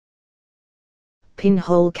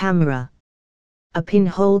Pinhole camera. A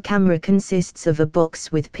pinhole camera consists of a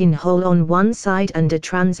box with pinhole on one side and a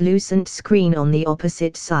translucent screen on the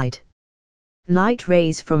opposite side. Light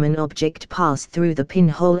rays from an object pass through the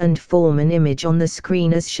pinhole and form an image on the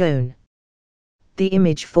screen as shown. The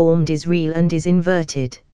image formed is real and is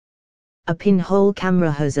inverted. A pinhole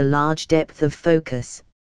camera has a large depth of focus,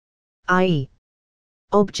 i.e.,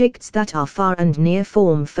 objects that are far and near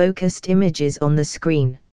form focused images on the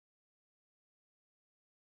screen.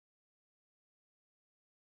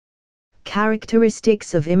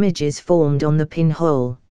 Characteristics of images formed on the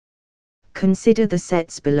pinhole. Consider the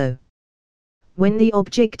sets below. When the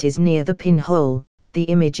object is near the pinhole, the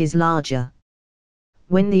image is larger.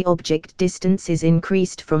 When the object distance is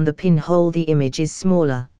increased from the pinhole, the image is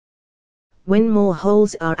smaller. When more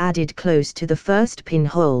holes are added close to the first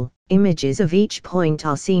pinhole, images of each point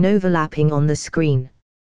are seen overlapping on the screen.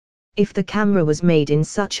 If the camera was made in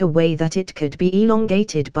such a way that it could be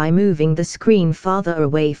elongated by moving the screen farther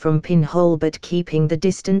away from pinhole but keeping the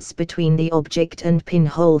distance between the object and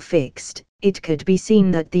pinhole fixed, it could be seen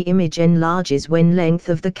that the image enlarges when length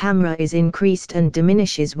of the camera is increased and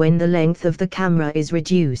diminishes when the length of the camera is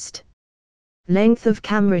reduced. Length of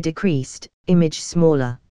camera decreased, image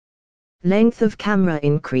smaller. Length of camera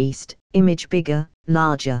increased, image bigger,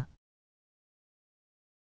 larger.